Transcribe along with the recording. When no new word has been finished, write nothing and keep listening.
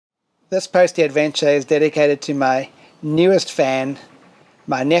This Postie adventure is dedicated to my newest fan,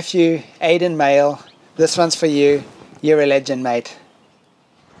 my nephew, Aidan Mail. This one's for you. You're a legend, mate.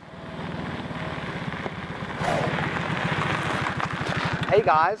 Hey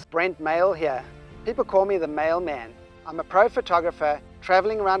guys, Brent Mail here. People call me the Mailman. I'm a pro photographer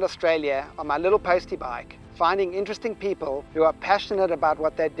traveling around Australia on my little Postie bike, finding interesting people who are passionate about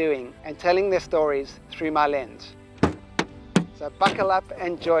what they're doing and telling their stories through my lens. So buckle up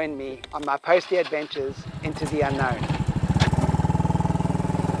and join me on my Postie adventures into the unknown.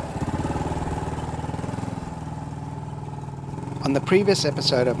 On the previous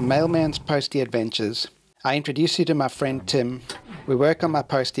episode of Mailman's Postie Adventures, I introduced you to my friend Tim. We work on my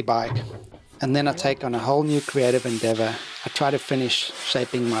Postie bike, and then I take on a whole new creative endeavor. I try to finish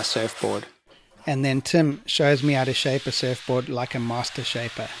shaping my surfboard. And then Tim shows me how to shape a surfboard like a master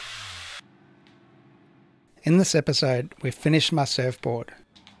shaper. In this episode, we finished my surfboard.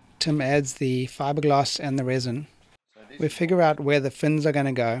 Tim adds the fiberglass and the resin. We figure out where the fins are going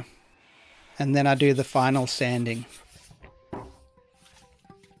to go, and then I do the final sanding.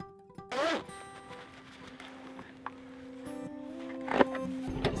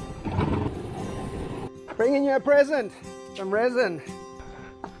 Bringing you a present, some resin.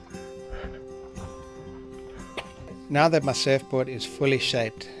 Now that my surfboard is fully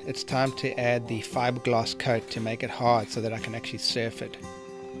shaped, it's time to add the fiberglass coat to make it hard so that I can actually surf it.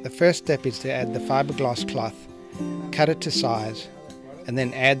 The first step is to add the fiberglass cloth, cut it to size, and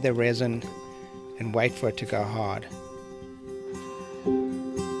then add the resin and wait for it to go hard.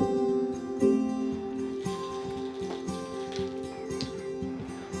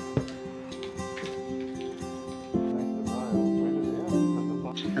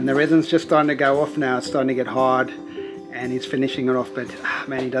 And the resin's just starting to go off now. It's starting to get hard and he's finishing it off, but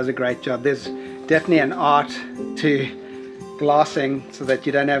man, he does a great job. There's definitely an art to glassing so that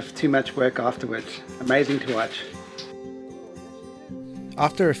you don't have too much work afterwards. Amazing to watch.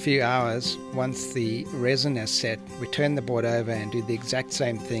 After a few hours, once the resin is set, we turn the board over and do the exact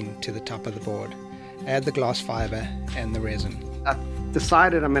same thing to the top of the board. Add the glass fiber and the resin. I've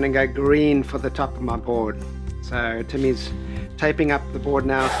decided I'm going to go green for the top of my board. So Timmy's taping up the board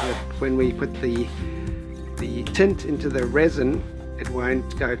now so that when we put the tint into the resin, it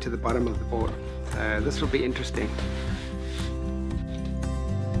won't go to the bottom of the board. So this will be interesting.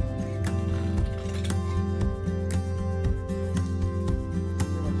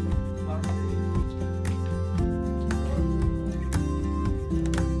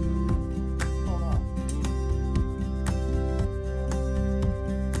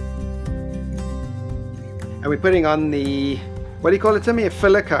 And we're putting on the, what do you call it, Timmy? A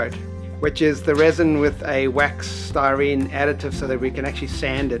filler coat, which is the resin with a wax styrene additive so that we can actually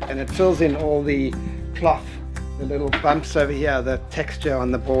sand it. And it fills in all the cloth, the little bumps over here, the texture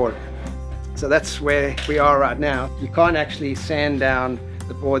on the board. So that's where we are right now. You can't actually sand down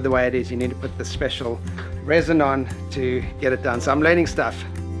the board the way it is. You need to put the special resin on to get it done. So I'm learning stuff.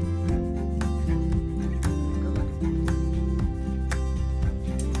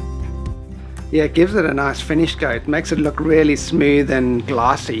 Yeah, it gives it a nice finish coat. It makes it look really smooth and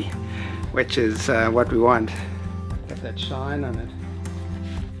glassy, which is what we want. Get that shine on it.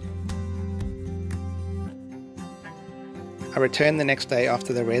 I return the next day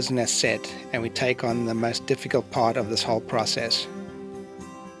after the resin is set, and we take on the most difficult part of this whole process.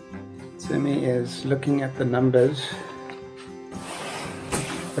 Simi is looking at the numbers,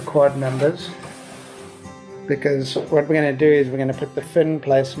 the quad numbers, because what we're going to do is we're going to put the fin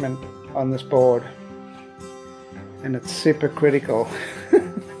placement on this board, and it's super critical.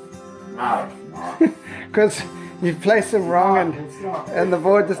 No, it's not. Because you place them wrong and the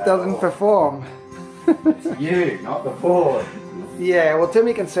board just doesn't perform. It's you, not the board. Yeah, well,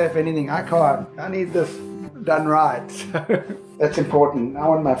 Timmy can surf anything. I can't. I need this done right. So that's important. I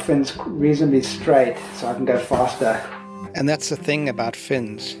want my fins reasonably straight so I can go faster. And that's the thing about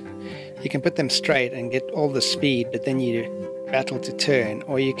fins. You can put them straight and get all the speed, but then you battle to turn,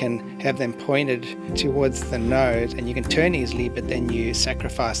 or you can have them pointed towards the nose and you can turn easily, but then you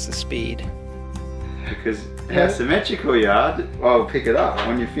sacrifice the speed. Because how symmetrical you are, I'll pick it up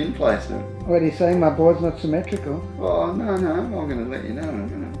on your fin placement. What are you saying, my board's not symmetrical? Oh, no, I'm going to let you know in a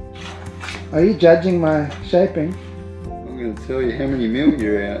minute. Are you judging my shaping? I'm going to tell you how many mil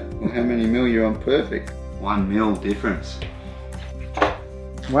you're out, or how many mil you're on perfect. 1 mil difference.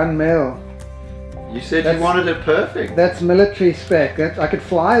 1 mil. You said you wanted it perfect. That's military spec. I could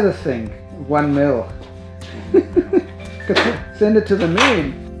fly this thing. 1 mil. Could send it to the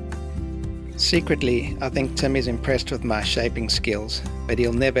moon. Secretly, I think Tim is impressed with my shaping skills, but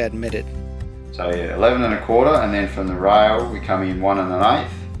he'll never admit it. So yeah, 11 1/4, and then from the rail we come in 1 1/8,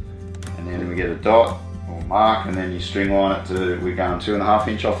 and then we get a dot or mark, and then you string line it to, we're going 2.5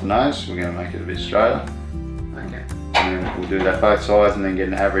 inch off the nose, we're going to make it a bit straighter. Okay. And then we'll do that both sides and then get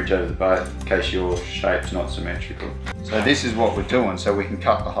an average over the both in case your shape's not symmetrical. So this is what we're doing so we can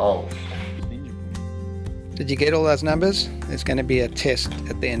cut the holes. Did you get all those numbers? There's going to be a test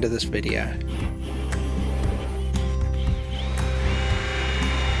at the end of this video.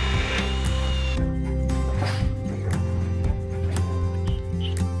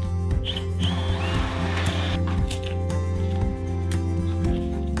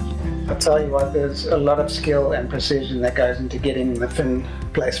 I'll tell you what, there's a lot of skill and precision that goes into getting the fin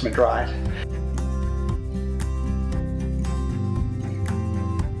placement right.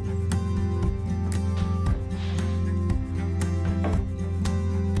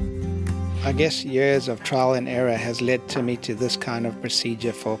 I guess years of trial and error has led to me to this kind of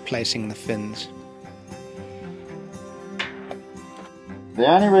procedure for placing the fins. The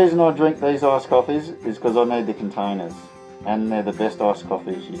only reason I drink these iced coffees is because I need the containers, and they're the best iced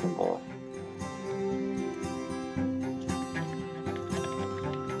coffees you can buy.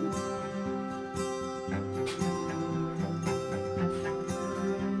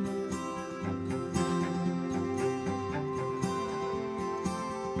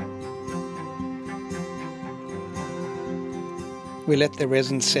 We let the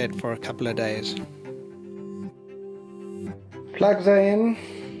resin set for a couple of days. Plugs are in.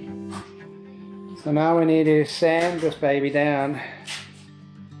 So now we need to sand this baby down.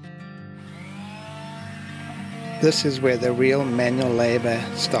 This is where the real manual labor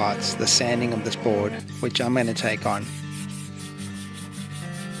starts, the sanding of this board, which I'm going to take on.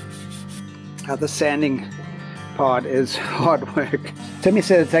 The sanding part is hard work. Timmy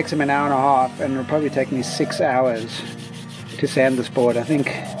said it takes him an hour and a half, and it'll probably take me 6 hours to sand this board. I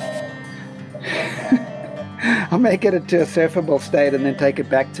think I'll make it to a surfable state and then take it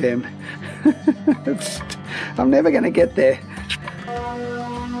back to him. I'm never going to get there.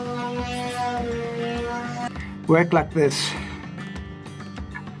 Work like this,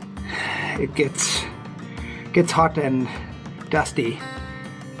 it gets hot and dusty,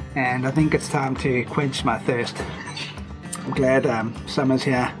 and I think it's time to quench my thirst. I'm glad summer's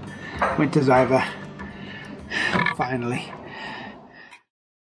here, winter's over, finally.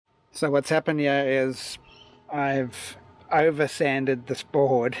 So what's happened here is I've over sanded this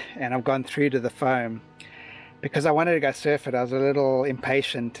board and I've gone through to the foam because I wanted to go surf it. I was a little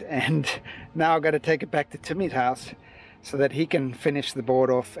impatient, and now I've got to take it back to Timmy's house so that he can finish the board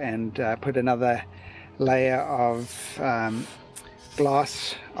off and put another layer of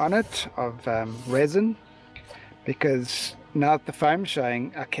glass on it, of resin, because now that the foam's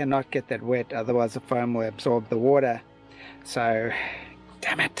showing, I cannot get that wet, otherwise the foam will absorb the water. So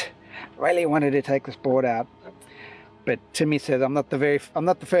damn it, really wanted to take this board out, but Timmy says I'm not the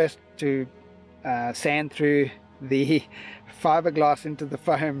first to sand through the fiberglass into the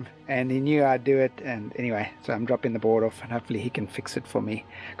foam, and he knew I'd do it. And anyway, so I'm dropping the board off, and hopefully he can fix it for me,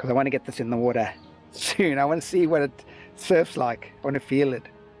 because I want to get this in the water soon. I want to see what it surfs like. I want to feel it.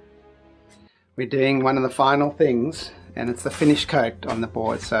 We're doing one of the final things, and it's the finish coat on the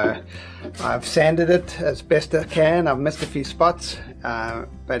board. So I've sanded it as best I can. I've missed a few spots,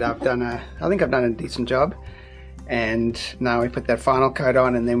 but I think I've done a decent job. And now we put that final coat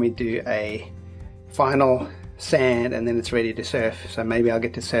on, and then we do a final sand, and then it's ready to surf. So maybe I'll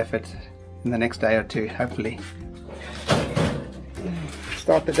get to surf it in the next day or two, hopefully.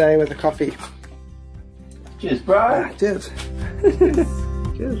 Start the day with a coffee. Cheers, bro. Cheers.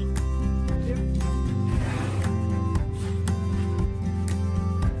 Cheers.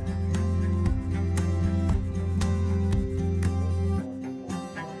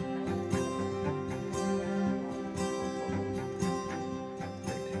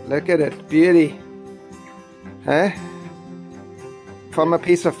 Look at it, beauty. Huh? From a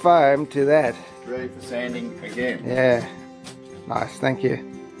piece of foam to that. Ready for sanding again. Yeah. Nice, thank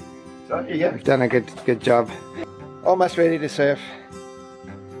you. So yeah. You've done a good job. Almost ready to surf.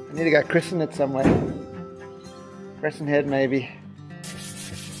 I need to go christen it somewhere. Crescent Head maybe.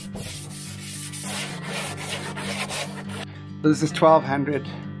 This is 1200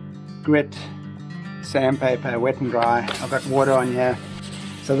 grit sandpaper, wet and dry. I've got water on here.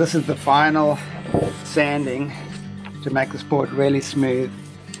 So this is the final sanding to make this board really smooth.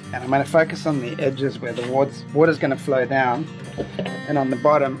 And I'm going to focus on the edges where the water's going to flow down, and on the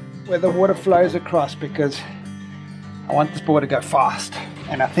bottom where the water flows across, because I want this board to go fast.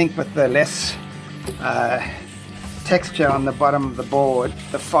 And I think with the less texture on the bottom of the board,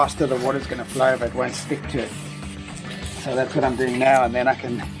 the faster the water's going to flow, but it won't stick to it. So that's what I'm doing now, and then I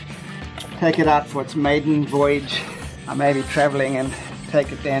can take it out for its maiden voyage. I may be traveling and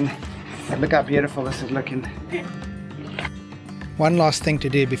take it then Look how beautiful this is looking. One last thing to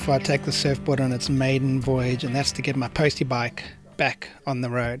do before I take the surfboard on its maiden voyage, and that's to get my Postie bike back on the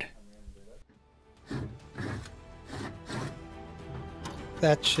road.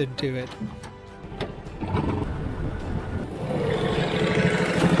 That should do it.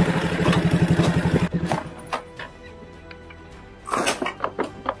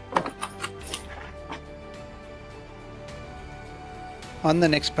 On the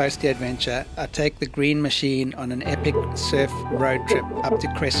next Postie adventure, I take the green machine on an epic surf road trip up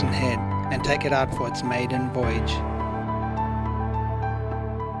to Crescent Head and take it out for its maiden voyage.